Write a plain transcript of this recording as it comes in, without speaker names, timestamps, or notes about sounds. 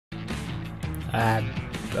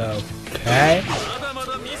Okay.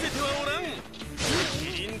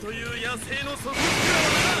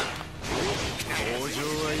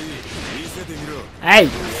 Hey,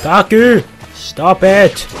 Kaku! Stop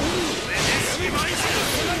it!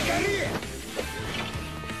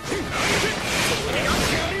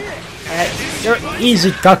 You're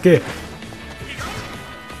easy, Kaku!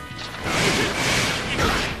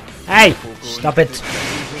 Hey! Stop it!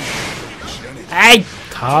 Hey!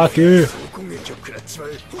 Kaku!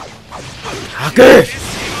 Kaku!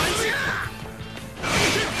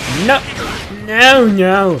 No! No,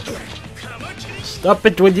 no! Stop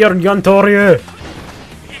it with your Yontoryu!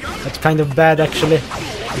 That's kind of bad actually,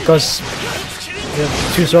 because you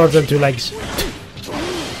have 2 swords and 2 legs.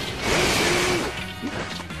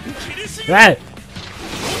 Hey!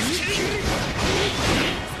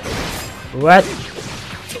 What?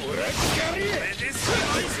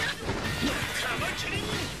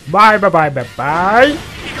 Bye bye bye bye bye!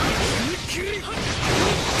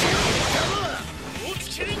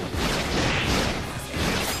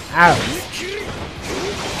 Ow!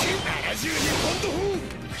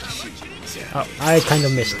 Oh, I kind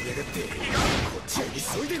of missed.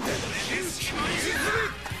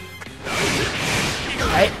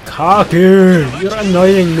 Hey, Kaku! You're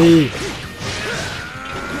annoying me!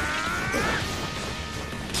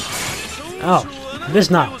 Oh, this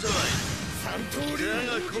now.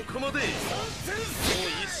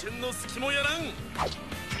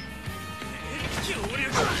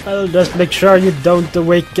 Well, just make sure you don't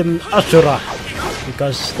awaken Ashura,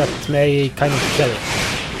 because that may kind of kill it.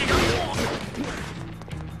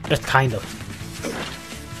 Just kind of.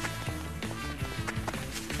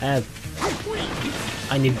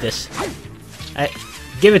 I need this.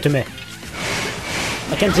 Give it to me.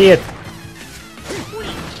 I can't see it.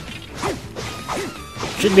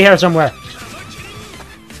 Should be here somewhere.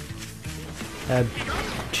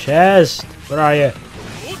 Chest. Where are you?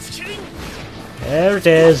 There it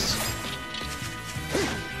is.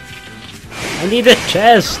 I need a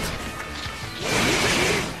chest.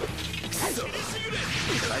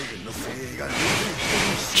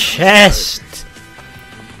 Chest.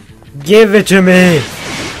 Give it to me.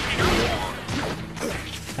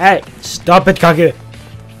 Hey, stop it, Kaku.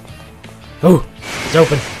 Oh, it's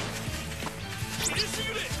open.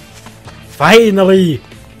 Finally,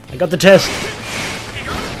 I got the chest.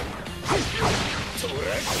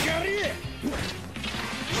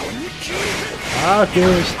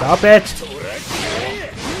 Kaku, stop it.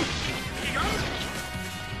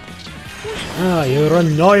 Ah, you're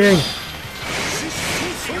annoying.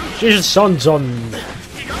 She's son.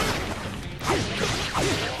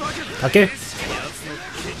 Okay.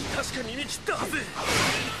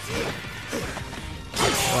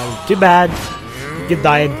 Well, too bad. You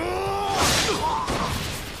died.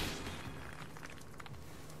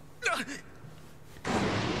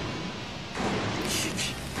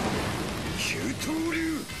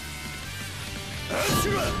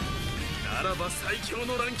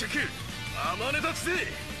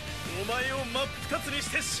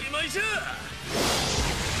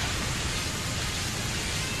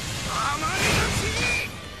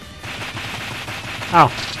 Oh,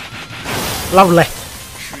 lovely.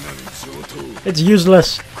 It's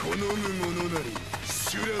useless.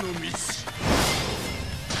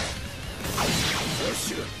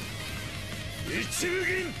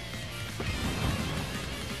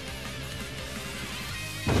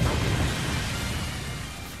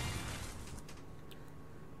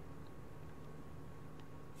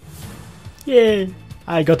 Yay!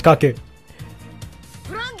 I got Kaku.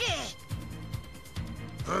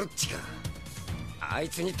あい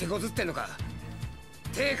つに手こずってんのか。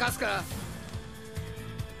手貸すか。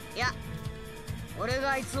いや、俺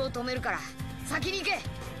があいつを止めるから先に行け。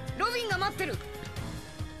ロビンが待ってる。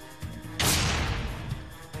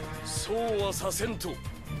そうはさせんと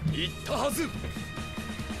言ったはず。う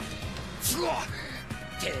わ、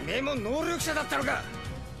てめえも能力者だったのか。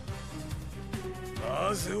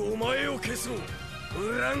まずお前を消そう、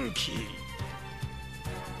フランキー。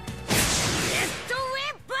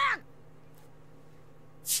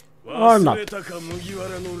Or not. 忘れたか麦わ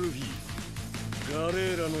らのルフィ。ガ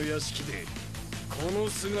レーラの屋敷でこの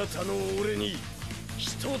姿の俺に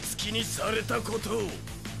一突きにされたことを。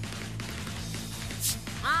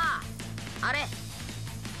ああ、あれ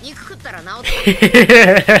肉食ったら治った。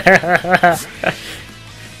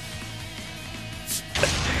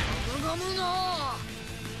ゴムの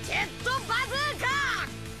ジェットバズーカ。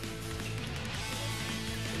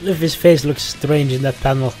 Luffy's face looks strange in that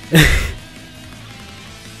panel.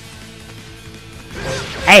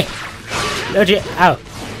 Hey! Luffy! Ow!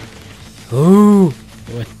 Ooh!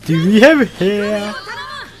 What do we have here?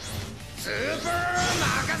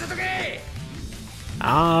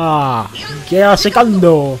 Ah, Gear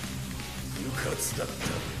Secondo.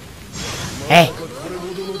 Hey.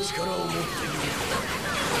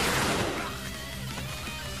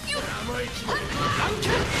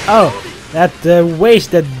 Oh, that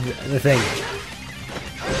wasted the thing.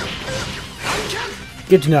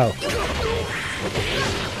 Good to know.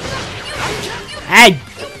 Hey!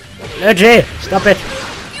 Luigi! Stop it!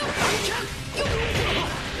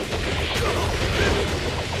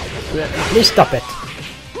 Please stop it.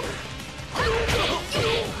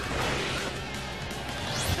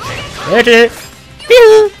 Luigi!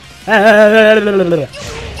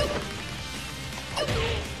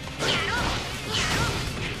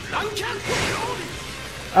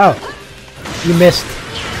 Oh, you missed.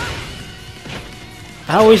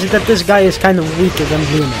 How is it that this guy is kind of weaker than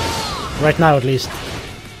Bruno? Right now, at least.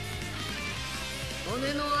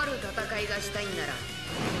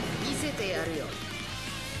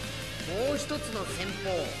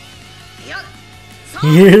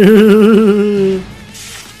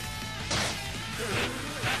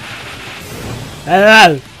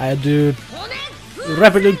 I had to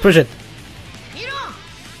rapidly push it.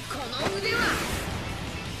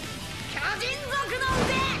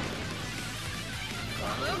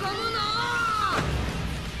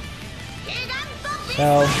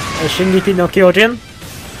 So, a Shingeki no Kyojin?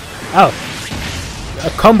 Oh, a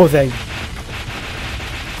combo thing.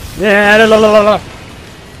 Yeah, la la la la.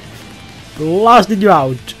 Blasted you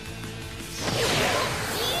out.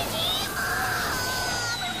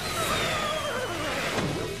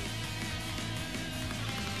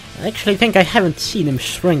 I actually think I haven't seen him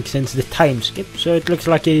shrink since the time skip, so it looks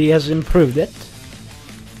like he has improved it.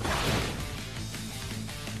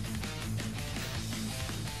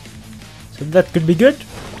 So that could be good.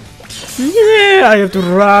 Yeah, I have to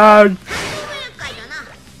run.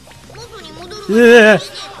 Yeah.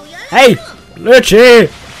 Hey, Luigi!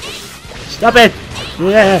 Stop it!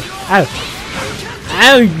 Yeah. Ow!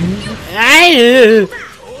 Ow! Ow!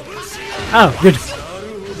 Oh, good.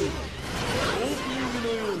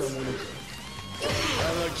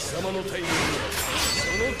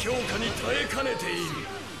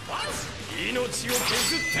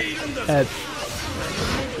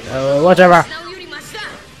 Whatever.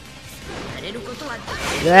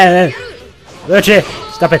 Yeah, Luigi,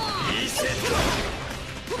 stop it.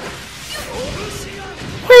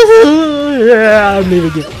 Yeah, I'm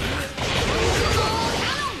leaving you.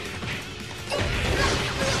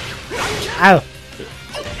 Ow.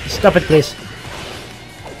 Stop it, please.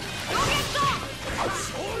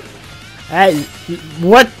 Hey,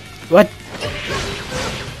 what? What?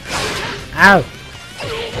 Ow.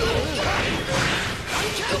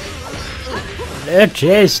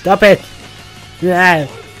 Luigi, stop it. Yeah.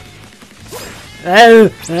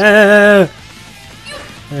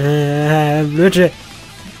 Luigi,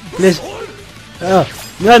 please. Oh,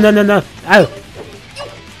 no, no, no, no. Ow.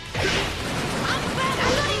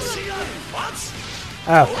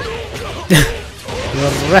 Oh.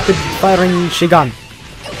 Your rapid firing Shigan.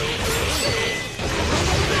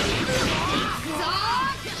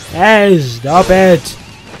 Hey, stop it.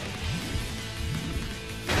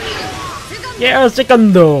 Yeah,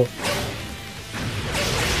 secondo.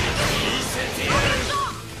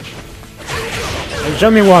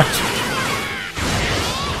 Show me what.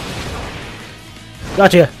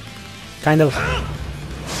 Gotcha. Kind of.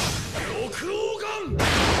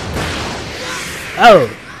 Oh.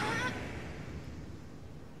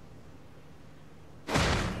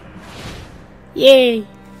 Yay.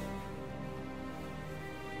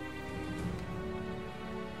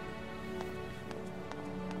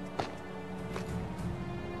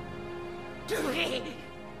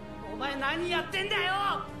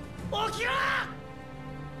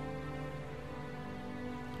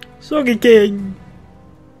 Soggy King.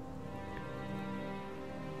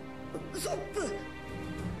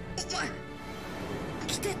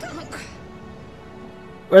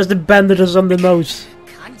 Where's the bandages on the nose?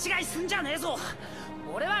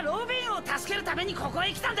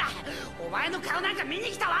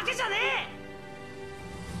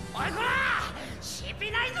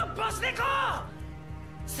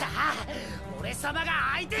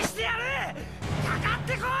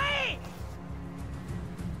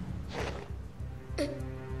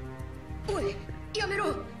おい、やめろ。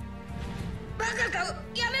バカか、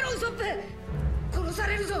やめろウソップ。殺さ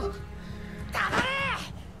れるぞ。黙れ。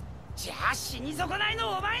じゃあ死に損ないの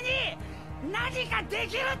お前に何かで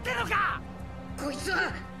きるってのか。こいつ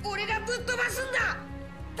は俺がぶっ飛ばすんだ。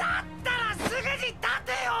だったらすぐに立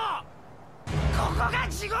てよ。ここが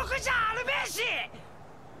地獄じゃあるべし。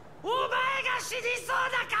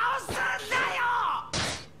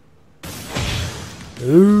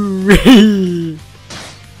Ooh.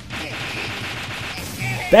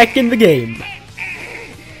 Back in the game.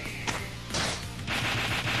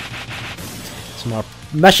 Some more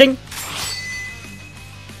mashing.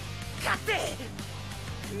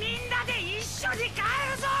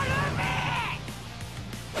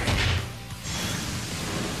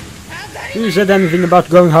 Who said anything about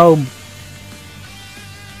going home?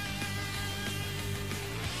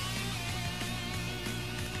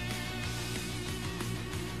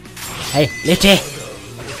 Hey, Litty!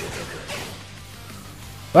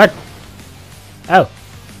 What? Oh.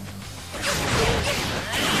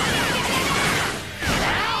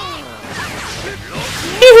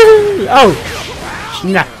 Oh!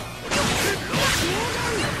 Snap!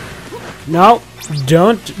 No,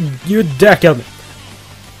 don't you dare kill me!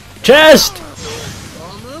 Chest!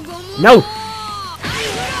 No!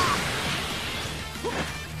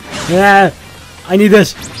 Yeah, I need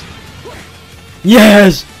this.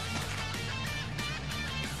 Yes!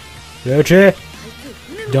 Roche,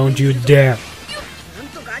 don't you dare.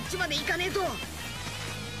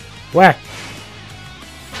 Where?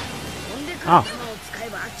 Oh.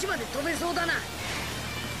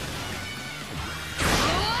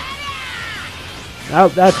 Oh,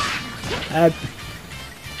 that...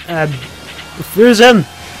 Fusion!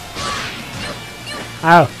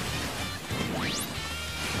 Ow.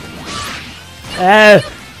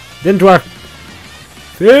 Didn't work.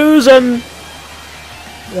 Fusion!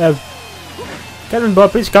 Cannonball,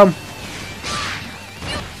 please come.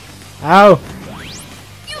 Ow.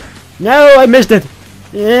 No, I missed it.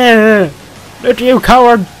 Yeah. Look, you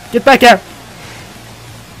coward. Get back here.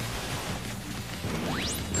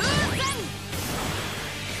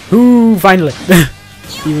 Ooh, finally.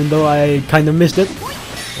 Even though I kind of missed it.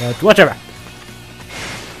 But whatever.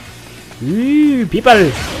 Ooh,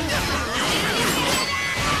 people.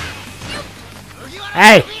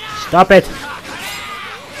 Hey, stop it.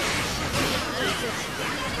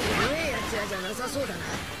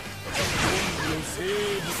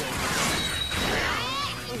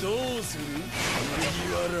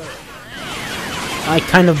 I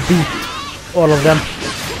kind of beat all of them.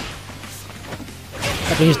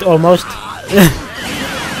 At least almost.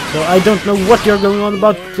 So I don't know what you're going on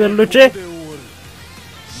about, Luce.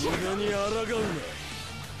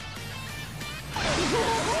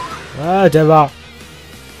 Whatever.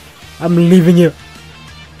 I'm leaving you.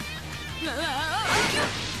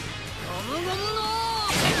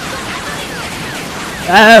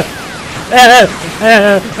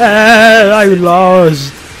 I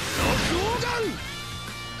lost.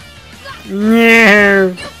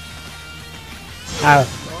 No. Ow.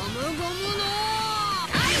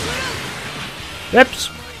 Oops.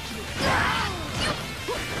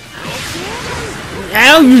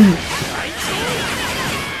 Ow.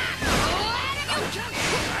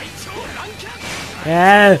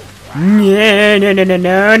 No.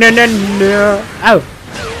 Ow.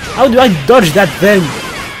 How do I dodge that thing?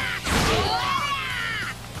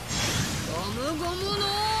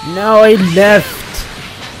 No, I left.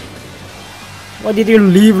 Why did you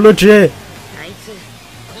leave, Luce?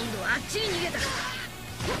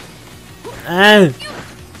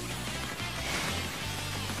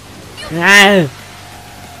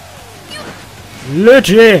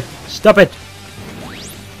 Luce, stop it.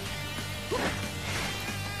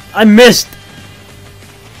 I missed.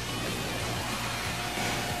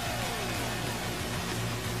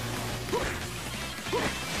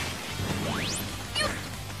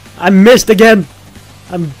 I missed again.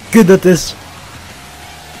 I'm good at this.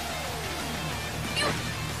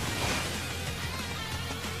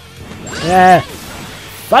 Yeah,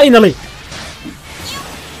 finally.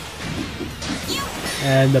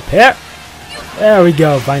 And the pair. There we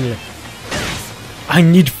go, finally. I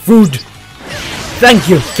need food. Thank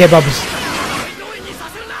you, kebabs.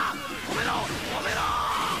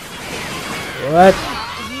 What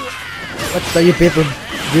are you people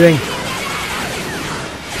doing?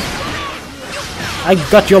 I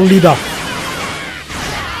got your leader.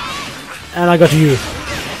 And I got you.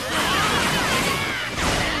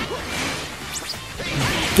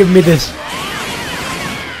 Give me this.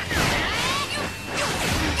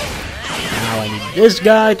 Now I need this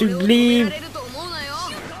guy to leave.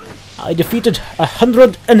 I defeated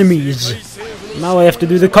 100 enemies. Now I have to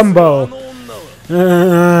do the combo.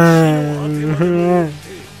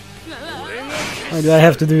 Why do I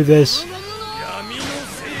have to do this?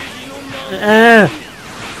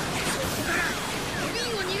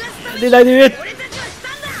 Did I do it?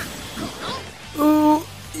 Ooh,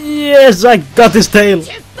 yes, I got his tail.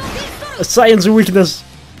 A science weakness.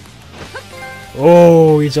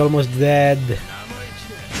 Oh, he's almost dead.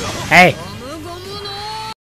 Hey!